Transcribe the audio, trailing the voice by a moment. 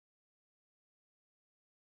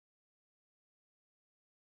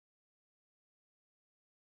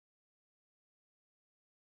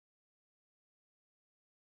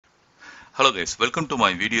Hello guys, welcome to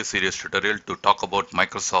my video series tutorial to talk about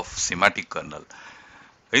Microsoft Semantic Kernel.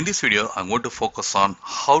 In this video, I'm going to focus on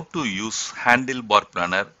how to use HandleBar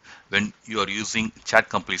Planner when you are using chat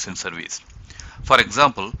completion service. For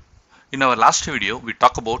example, in our last video, we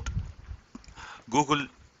talked about Google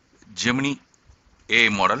Gemini AI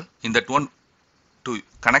model. In that one, to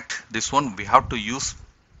connect this one, we have to use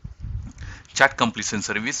chat completion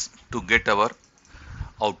service to get our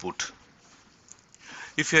output.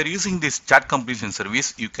 If you are using this chat completion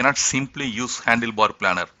service, you cannot simply use HandleBar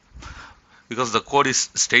Planner because the code is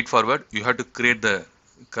straightforward. You have to create the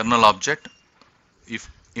kernel object.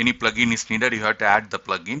 If any plugin is needed, you have to add the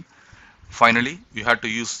plugin. Finally, you have to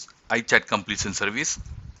use chat completion service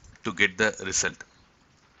to get the result.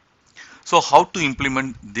 So how to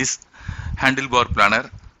implement this HandleBar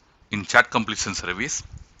Planner in chat completion service?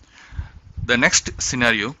 The next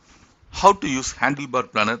scenario, how to use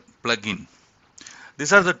HandleBar Planner plugin.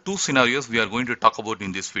 These are the two scenarios we are going to talk about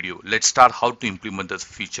in this video. Let's start how to implement this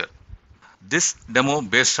feature. This demo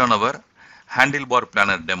based on our HandleBar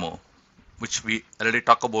Planner demo, which we already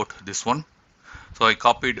talked about this one. So I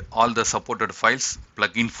copied all the supported files,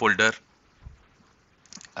 plugin folder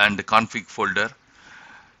and the config folder.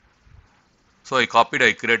 So I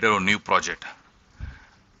created a new project.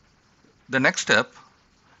 The next step,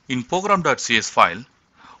 in program.cs file,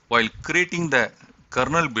 while creating the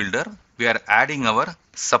kernel builder, we are adding our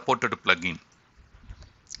supported plugin.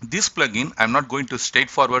 This plugin I'm not going to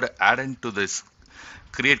straightforward add into this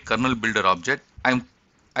create kernel builder object. I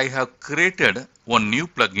have created one new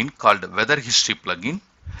plugin called weather history plugin.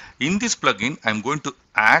 In this plugin I'm going to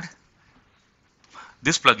add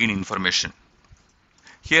this plugin information.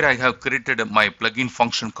 Here I have created my plugin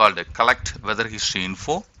function called collect weather history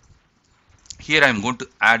info. Here I'm going to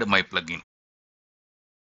add my plugin.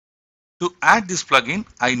 To add this plugin,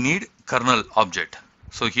 I need kernel object.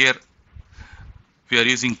 So here we are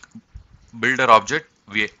using builder object.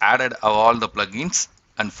 We added all the plugins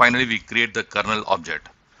and finally we create the kernel object.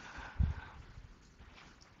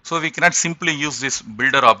 So we cannot simply use this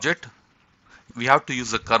builder object. We have to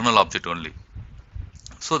use the kernel object only.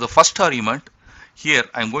 So the first argument here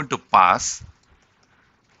I'm going to pass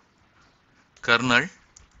kernel.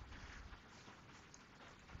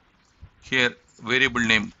 Here variable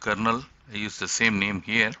name kernel. I use the same name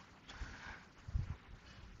here.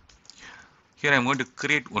 Here I'm going to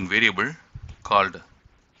create one variable called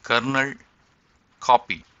kernel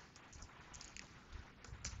copy,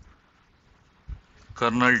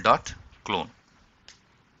 kernel.clone.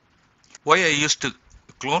 Why I used to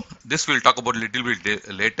clone? This we'll talk about a little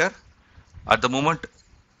bit later. At the moment,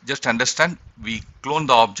 just understand we clone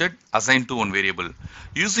the object assigned to one variable.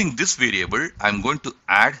 Using this variable, I'm going to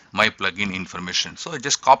add my plugin information. So I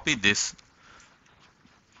just copy this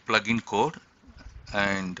plugin code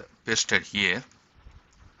and paste it here.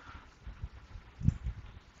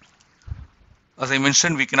 As I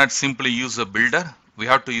mentioned, we cannot simply use a builder. We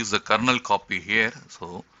have to use the kernel copy here.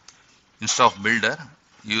 So instead of builder,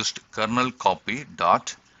 used kernel copy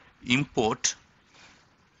dot import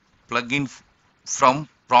plugin from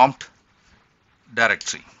prompt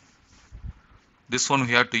directory. This one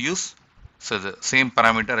we have to use. So the same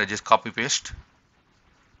parameter, I just copy paste,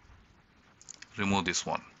 remove this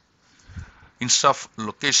one. Instead of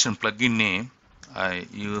location plugin name, I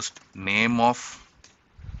used name of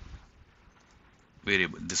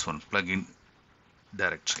variable, this one plugin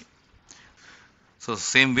directory. So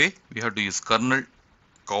same way we have to use kernel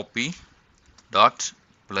copy dot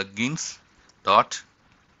plugins dot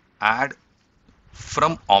add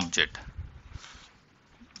from object.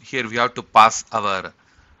 Here we have to pass our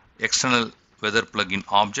external weather plugin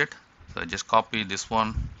object. So I just copy this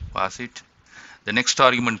one, pass it. The next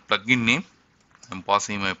argument plugin name, I'm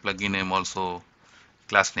passing my plugin name also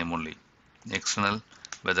class name only, external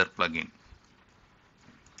weather plugin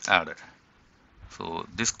added. So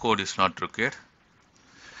this code is not required.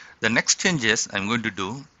 The next changes I'm going to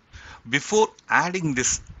do, before adding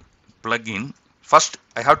this plugin, first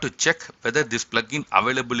I have to check whether this plugin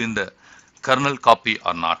available in the kernel copy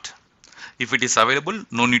or not. If it is available,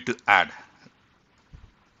 no need to add.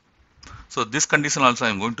 So this condition also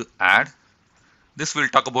I'm going to add. This we'll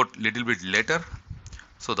talk about little bit later.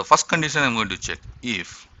 So the first condition I'm going to check,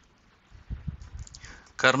 if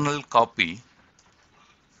kernel copy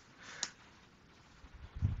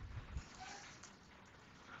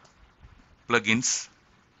plugins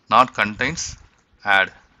not contains,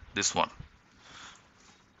 add this one.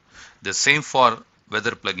 The same for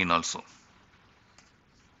weather plugin also.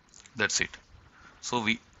 That's it. So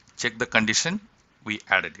we check the condition, we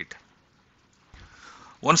added it.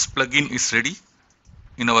 Once plugin is ready,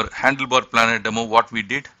 in our HandleBar Planner demo, what we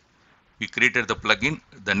did, we created the plugin.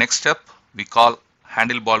 The next step we call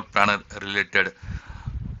HandleBar Planner related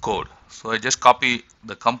code. So I just copy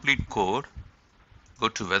the complete code, go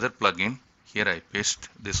to weather plugin. Here I paste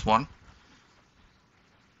this one.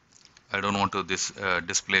 I don't want to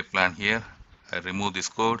display plan here. I remove this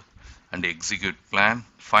code and execute plan.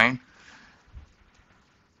 Fine.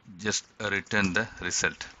 Just return the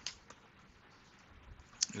result.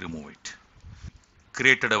 Remove it.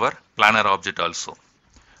 Created our planner object also.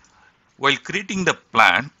 While creating the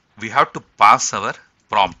plan, we have to pass our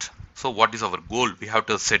prompt. So what is our goal? We have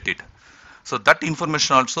to set it. So that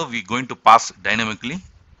information also we going to pass dynamically.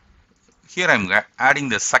 Here I am adding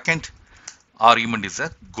the second argument is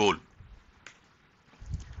a goal.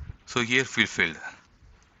 So here fulfilled.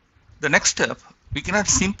 The next step, we cannot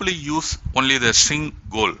simply use only the string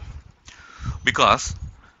goal, because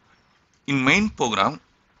in main program,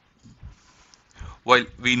 while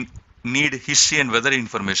we need history and weather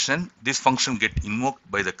information, this function get invoked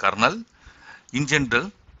by the kernel. In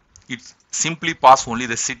general, it simply pass only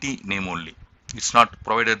the city name only. It's not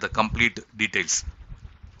provided the complete details,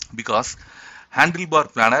 because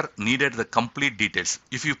HandleBar Planner needed the complete details.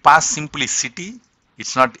 If you pass simply city,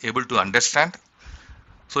 it's not able to understand.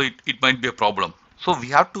 So it might be a problem. So we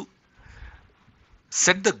have to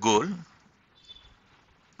set the goal,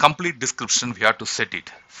 complete description, we have to set it.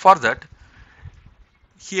 For that,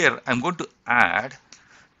 here I'm going to add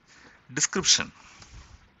description.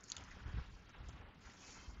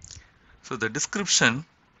 So the description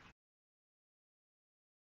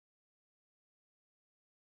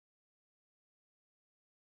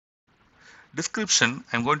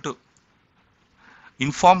I'm going to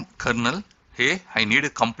inform kernel, hey, I need a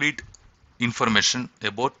complete information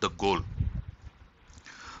about the goal.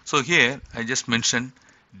 So here I just mentioned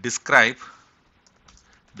describe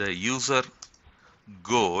the user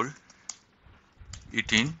goal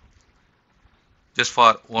it in just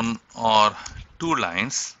for 1 or 2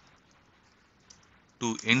 lines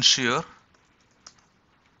to ensure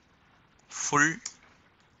full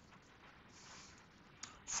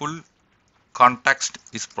context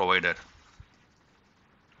is provided.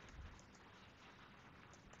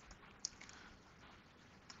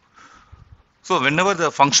 So whenever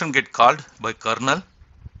the function get called by kernel,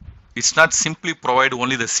 it's not simply provide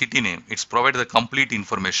only the city name, it's provide the complete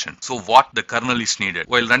information. So what the kernel is needed.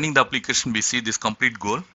 While running the application, we see this complete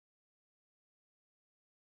goal.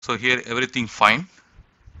 So here everything fine.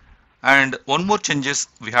 And one more changes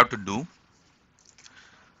we have to do.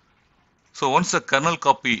 So once the kernel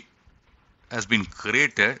copy has been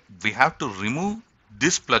created, we have to remove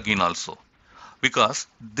this plugin also, because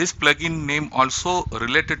this plugin name also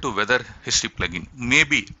related to weather history plugin.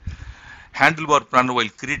 Maybe HandleBar Planner while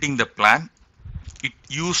creating the plan, it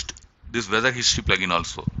used this weather history plugin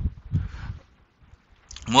also.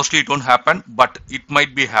 Mostly it won't happen, but it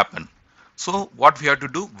might be happen. So what we have to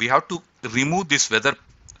do, we have to remove this weather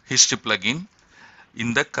history plugin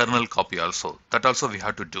in the kernel copy also. That also we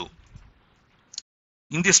have to do.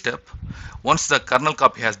 In this step, once the kernel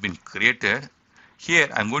copy has been created, here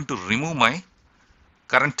I'm going to remove my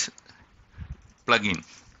current plugin.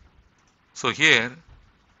 So here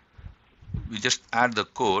we just add the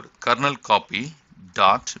code kernel copy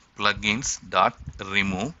dot plugins dot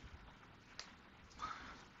remove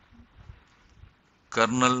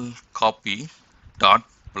kernel copy dot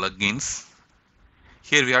plugins.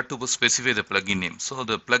 Here we have to specify the plugin name. So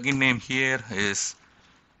the plugin name here is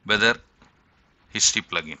weather history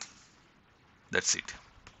plugin. That's it.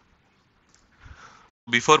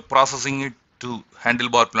 Before processing it to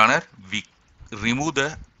HandleBar Planner, we remove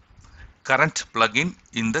the current plugin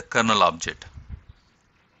in the kernel object.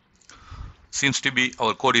 Seems to be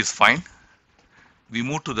our code is fine. We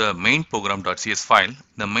move to the main program.cs file.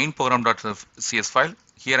 The main program.cs file,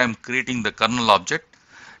 here I'm creating the kernel object.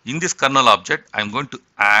 In this kernel object, I'm going to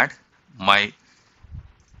add my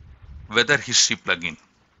weather history plugin.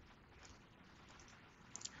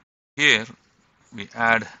 Here we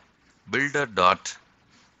add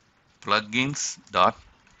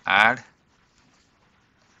builder.plugins.add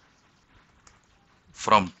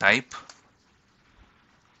from type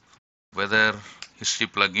weather history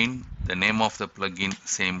plugin, the name of the plugin,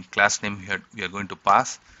 same class name here we are going to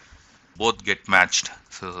pass, both get matched.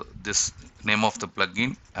 So this name of the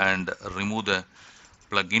plugin and remove the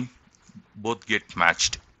plugin, both get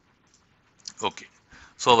matched. Okay,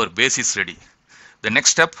 so our base is ready. The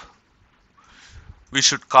next step, we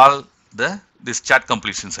should call this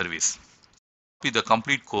ChatCompletion service. Copy the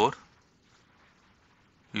complete code,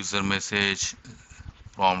 user message,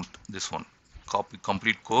 prompt, this one, copy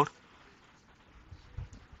complete code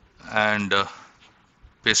and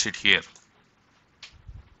paste it here.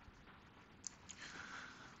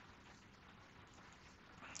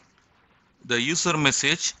 the user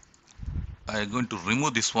message, I'm going to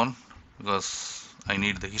remove this one because I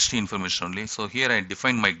need the history information only. So here I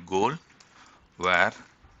define my goal, where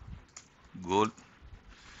goal,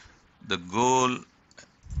 the goal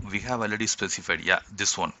we have already specified. Yeah,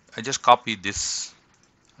 this one. I just copy this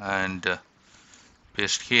and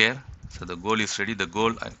paste here. So the goal is ready. The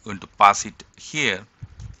goal, I'm going to pass it here.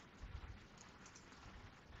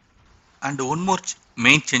 And one more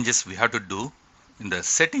main changes we have to do in the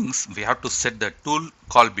settings. We have to set the tool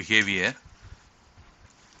call behavior.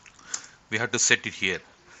 We have to set it here.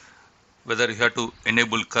 Whether you have to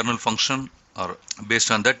enable kernel function, or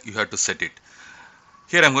based on that you have to set it.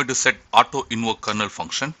 Here I'm going to set auto invoke kernel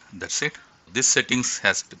function. That's it. This settings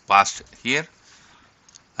has passed here,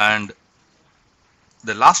 and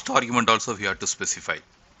the last argument also we have to specify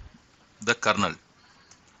the kernel.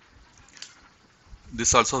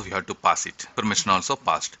 This also we have to pass it. Permission also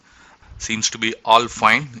passed. Seems to be all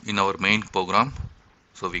fine in our main program.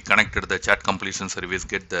 So we connected the chat completion service,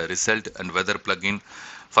 get the result and weather plugin.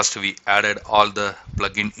 First we added all the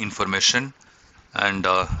plugin information, and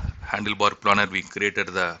HandleBar Planner we created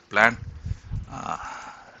the plan.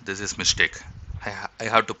 This is mistake. I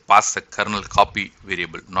have to pass the kernel copy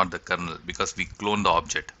variable, not the kernel, because we clone the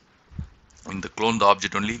object. In the clone the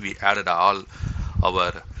object only we added all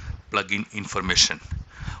our plugin information.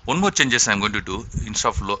 One more changes I'm going to do. Instead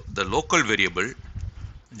of the local variable,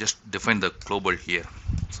 just define the global here.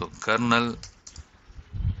 So kernel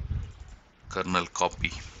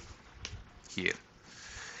copy here.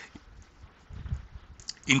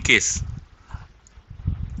 In case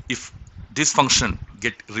if this function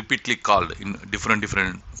get repeatedly called in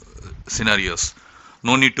different scenarios,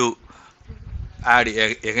 no need to add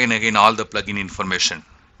again all the plugin information.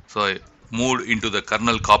 So I moved into the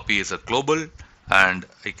kernel copy as a global, and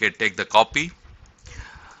I can take the copy.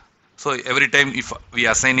 So every time if we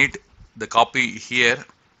assign it the copy here,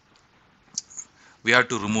 we have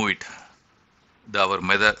to remove it, our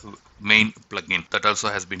main plugin. That also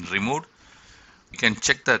has been removed. You can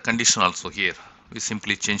check the condition also here. We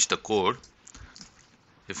simply change the code.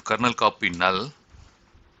 If kernel copy null,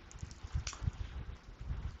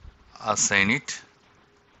 assign it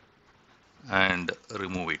and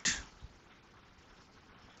remove it.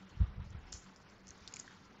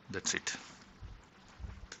 That's it.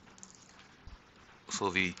 So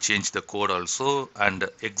we change the code also, and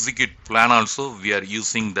execute plan also we are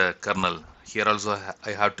using the kernel. Here also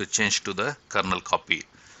I have to change to the kernel copy.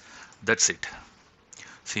 That's it.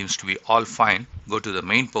 Seems to be all fine. Go to the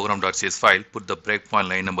main program.cs file, put the breakpoint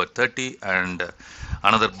line number 30 and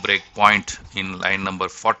another breakpoint in line number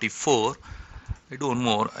 44. I do one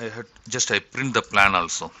more. I print the plan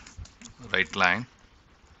also. Right line,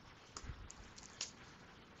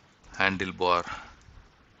 HandleBar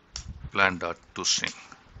plan.toString.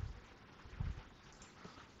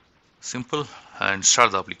 Simple, and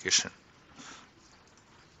start the application.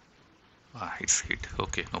 It's hit.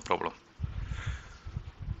 Okay, no problem.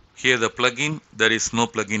 Here the plugin, there is no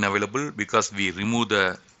plugin available because we remove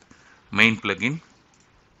the main plugin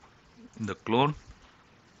in the clone.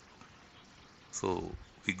 So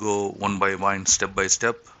we go one by one, step by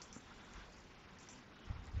step.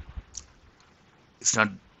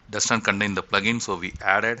 Does not contain the plugin, so we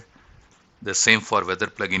added the same for weather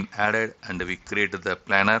plugin added, and we created the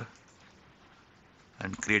planner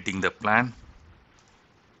and creating the plan.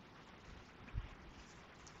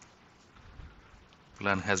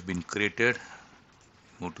 Plan has been created.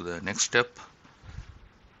 Move to the next step.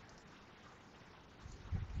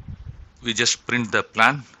 We just print the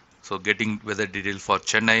plan. So getting weather detail for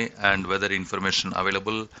Chennai and weather information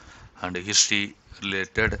available and history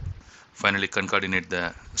related. Finally concatenate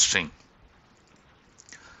the string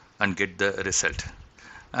and get the result.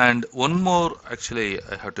 And one more, actually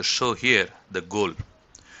I have to show here the goal.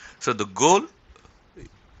 So the goal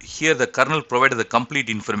here, the kernel provided the complete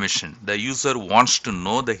information. The user wants to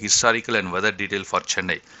know the historical and weather detail for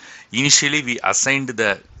Chennai. Initially we assigned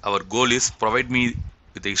our goal is provide me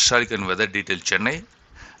with the historical and weather detail Chennai,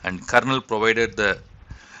 and kernel provided the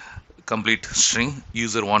complete string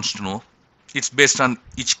user wants to know. It's based on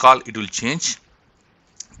each call it will change,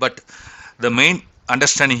 but the main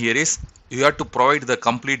understanding here is you have to provide the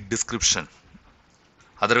complete description,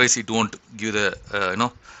 otherwise it won't give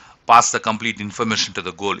the pass the complete information to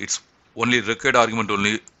the goal. It's only required argument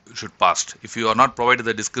only should pass. If you are not provided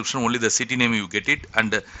the description, only the city name you get it,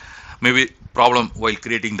 and maybe problem while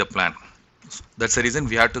creating the plan. That's the reason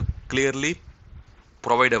we have to clearly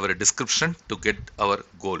provide our description to get our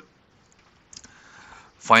goal.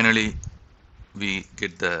 Finally we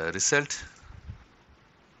get the result.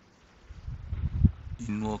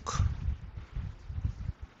 Invoke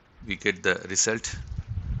we get the result.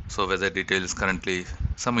 So weather details, currently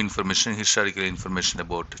some information, historical information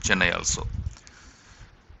about Chennai also.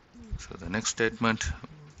 So the next statement,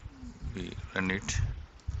 we run it.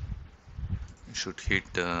 You should hit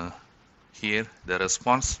here the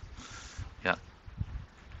response. Yeah.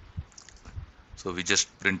 So we just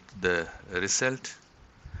print the result.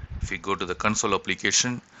 If we go to the console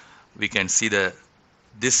application, we can see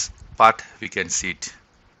this part, we can see it.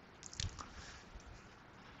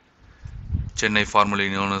 Chennai, formerly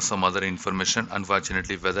known as some other information.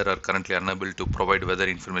 Unfortunately, weather are currently unable to provide weather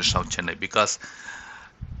information of Chennai, because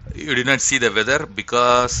you did not see the weather,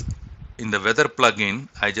 because in the weather plugin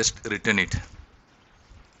I just written it.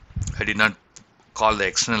 I did not call the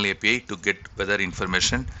external API to get weather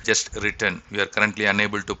information, just written we are currently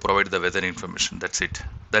unable to provide the weather information. That's it.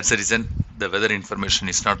 That's the reason the weather information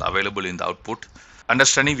is not available in the output.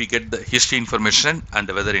 Understanding, we get the history information and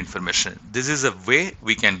the weather information. This is a way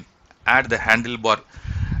we can add the handlebar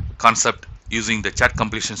concept using the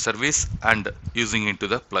ChatCompletion service and using into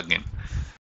the plugin.